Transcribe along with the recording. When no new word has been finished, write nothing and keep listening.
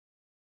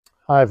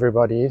Hi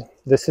everybody,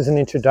 this is an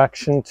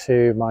introduction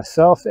to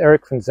myself,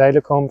 Erik from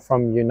Zuilekom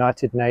from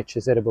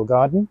UnitedNatures Edible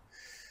Garden.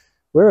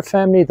 We're a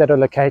family that are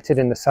located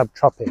in the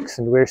subtropics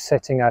and we're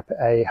setting up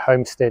a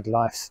homestead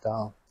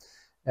lifestyle.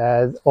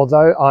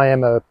 Although I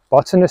am a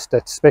botanist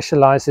that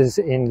specializes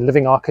in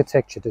living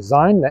architecture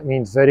design, that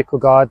means vertical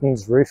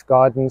gardens, roof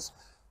gardens,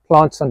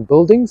 plants on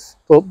buildings,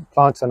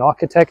 plants on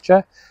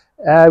architecture,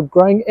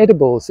 growing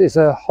edibles is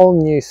a whole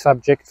new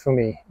subject for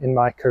me in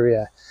my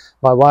career.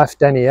 My wife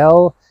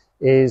Danielle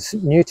is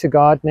new to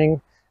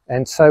gardening,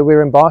 and so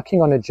we're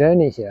embarking on a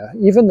journey here.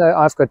 Even though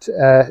I've got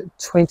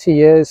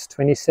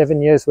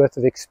 27 years worth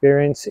of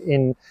experience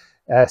in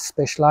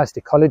specialized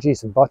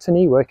ecologies and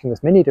botany, working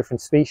with many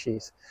different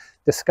species,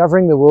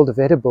 discovering the world of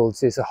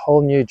edibles is a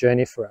whole new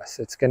journey for us.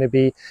 It's going to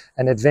be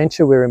an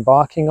adventure we're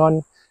embarking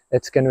on.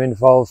 It's going to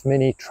involve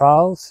many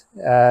trials,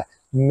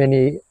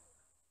 many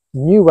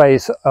new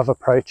ways of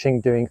approaching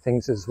doing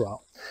things as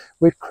well.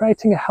 We're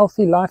creating a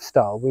healthy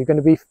lifestyle. We're going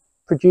to be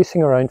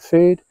producing our own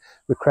food.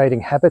 We're creating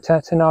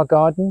habitat in our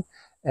garden,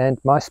 and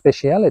my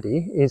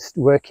speciality is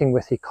working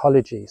with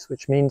ecologies,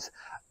 which means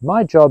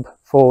my job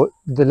for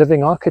the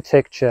living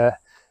architecture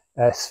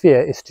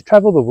sphere is to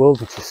travel the world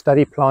and to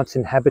study plants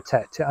in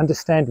habitat, to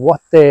understand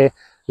what their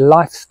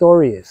life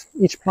story is.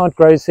 Each plant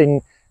grows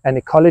in an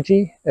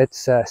ecology.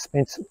 It's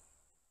spent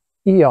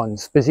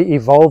eons busy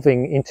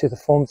evolving into the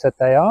forms that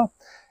they are,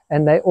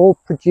 and they all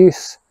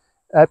produce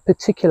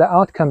particular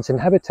outcomes in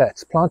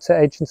habitats. Plants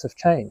are agents of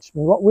change.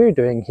 And what we're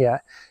doing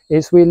here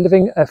is we're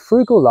living a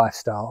frugal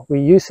lifestyle. We're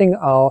using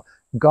our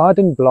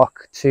garden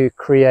block to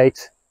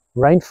create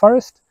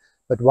rainforest,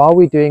 but while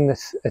we're doing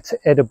this, it's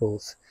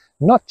edibles.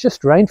 Not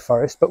just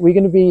rainforest, but we're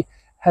going to be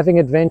having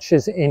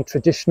adventures in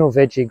traditional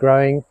veggie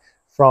growing,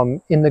 from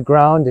in the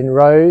ground in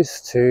rows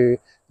to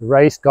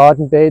raised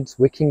garden beds,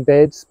 wicking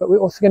beds, but we're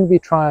also going to be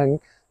trying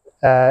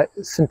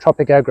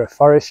syntropic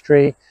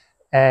agroforestry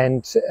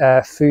and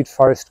food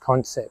forest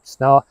concepts.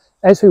 Now,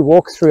 as we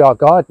walk through our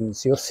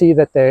gardens, you'll see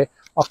that there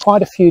are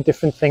quite a few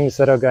different things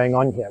that are going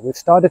on here. We've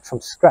started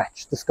from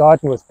scratch. This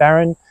garden was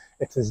barren,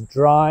 it was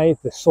dry,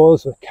 the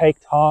soils were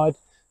caked hard,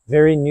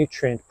 very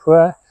nutrient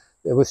poor.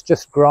 There was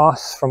just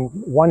grass from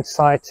one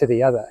side to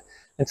the other.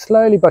 And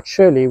slowly but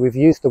surely, we've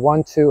used the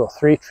 1, 2, or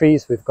 3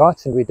 trees we've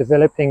got, and we're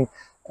developing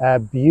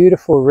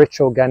beautiful,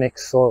 rich organic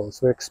soils.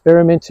 We're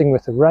experimenting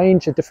with a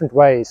range of different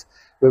ways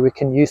where we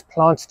can use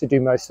plants to do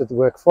most of the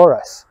work for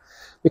us.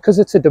 Because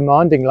it's a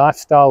demanding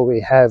lifestyle we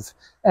have,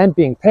 and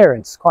being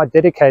parents, quite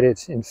dedicated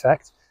in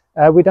fact,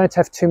 we don't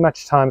have too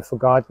much time for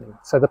gardening.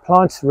 So the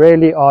plants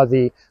really are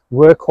the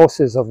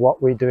workhorses of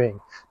what we're doing.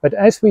 But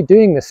as we're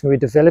doing this and we're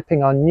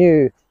developing our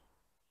new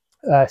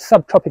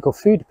subtropical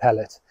food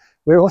palette,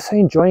 we're also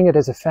enjoying it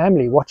as a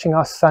family, watching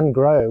our son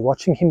grow,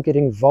 watching him get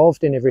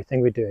involved in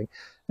everything we're doing.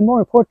 And more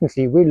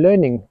importantly, we're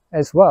learning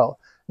as well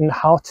in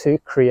how to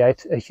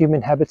create a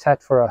human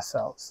habitat for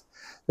ourselves.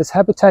 This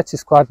habitat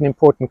is quite an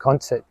important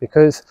concept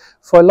because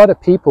for a lot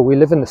of people, we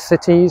live in the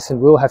cities and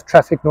we'll have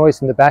traffic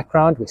noise in the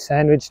background. We're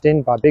sandwiched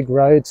in by big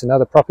roads and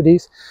other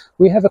properties.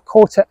 We have a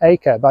 1/4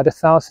 acre, about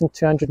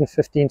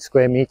 1,215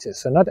 square meters,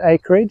 so not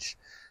acreage.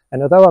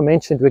 And although I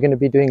mentioned we're going to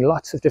be doing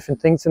lots of different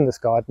things in this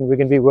garden, we're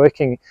going to be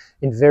working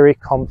in very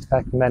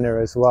compact manner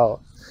as well.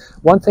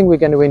 One thing we're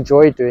going to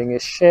enjoy doing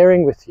is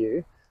sharing with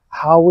you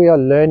how we are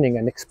learning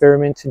and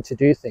experimenting to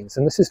do things.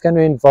 And this is going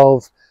to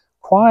involve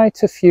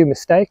quite a few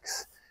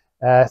mistakes,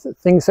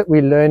 things that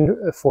we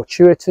learn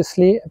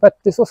fortuitously, but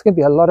there's also going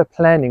to be a lot of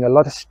planning, a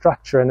lot of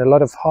structure, and a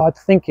lot of hard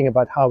thinking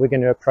about how we're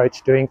going to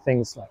approach doing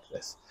things like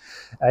this.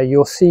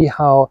 You'll see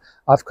how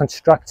I've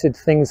constructed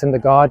things in the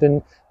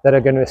garden that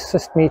are going to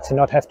assist me to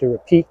not have to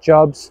repeat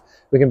jobs.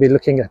 We're going to be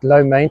looking at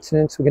low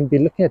maintenance. We're going to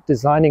be looking at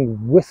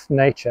designing with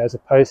nature as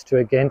opposed to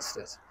against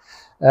it.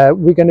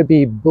 We're going to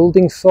be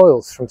building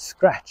soils from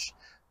scratch.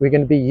 We're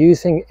going to be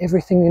using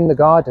everything in the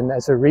garden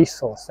as a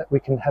resource that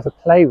we can have a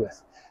play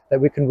with, that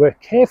we can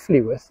work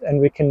carefully with, and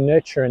we can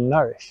nurture and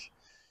nourish.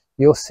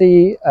 You'll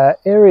see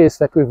areas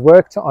that we've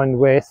worked on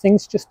where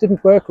things just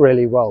didn't work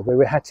really well, where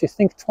we had to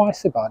think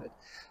twice about it.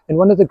 And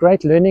one of the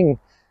great learning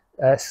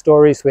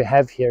stories we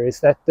have here is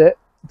that the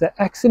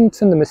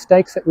accidents and the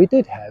mistakes that we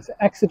did have,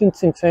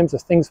 accidents in terms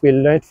of things we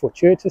learned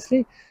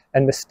fortuitously,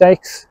 and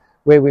mistakes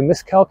where we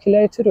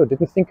miscalculated or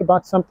didn't think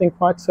about something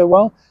quite so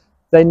well,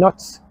 they're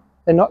not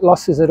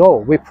losses at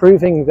all. We're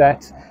proving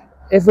that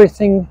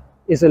everything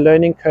is a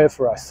learning curve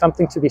for us,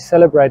 something to be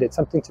celebrated,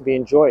 something to be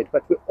enjoyed,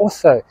 but we're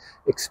also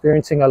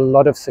experiencing a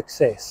lot of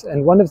success.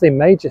 And one of the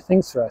major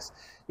things for us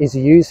is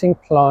using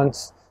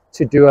plants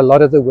to do a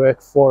lot of the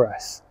work for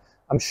us.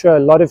 I'm sure a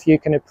lot of you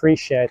can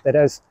appreciate that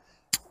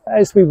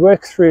as we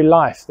work through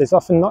life, there's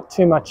often not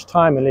too much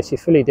time unless you're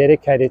fully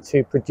dedicated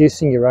to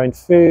producing your own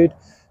food.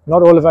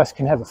 Not all of us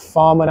can have a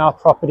farm on our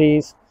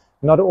properties.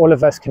 Not all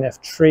of us can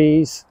have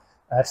trees.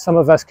 Some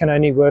of us can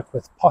only work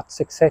with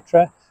pots,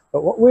 etc.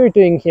 But what we're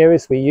doing here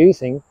is we're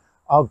using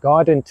our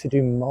garden to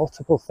do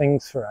multiple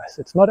things for us.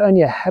 It's not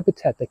only a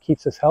habitat that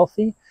keeps us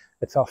healthy,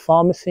 it's our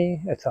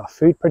pharmacy, it's our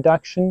food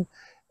production,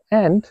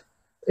 and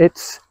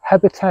it's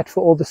habitat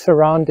for all the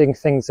surrounding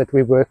things that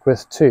we work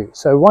with too.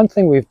 So one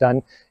thing we've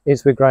done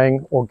is we're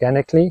growing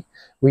organically.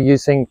 We're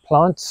using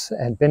plants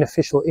and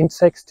beneficial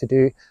insects to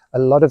do a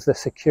lot of the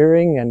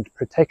securing and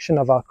protection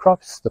of our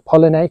crops, the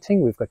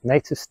pollinating. We've got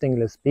native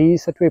stingless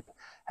bees that we're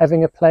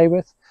having a play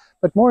with.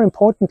 But more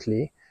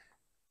importantly,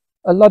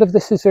 a lot of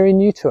this is very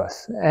new to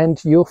us,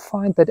 and you'll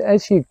find that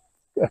as you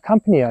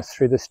accompany us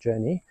through this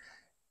journey,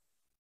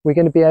 we're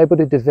going to be able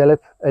to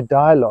develop a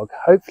dialogue.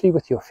 Hopefully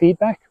with your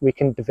feedback, we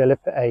can develop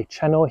a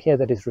channel here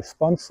that is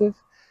responsive,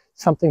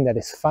 something that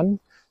is fun,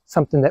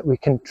 something that we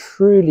can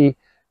truly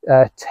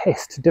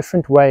test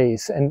different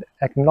ways and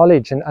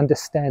acknowledge and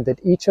understand that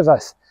each of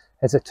us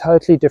has a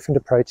totally different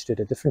approach to it,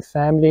 a different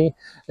family,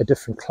 a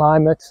different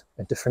climate,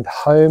 a different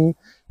home,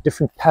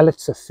 different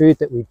palettes of food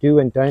that we do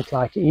and don't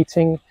like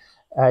eating,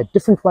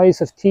 different ways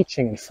of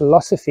teaching and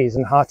philosophies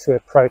and how to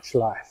approach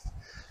life.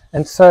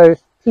 And so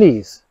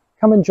please,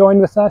 come and join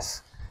with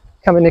us,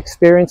 come and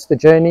experience the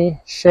journey,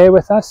 share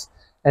with us,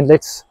 and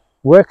let's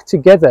work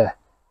together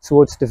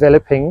towards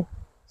developing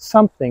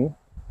something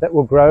that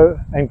will grow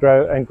and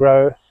grow and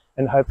grow,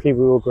 and hopefully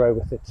we will grow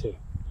with it too.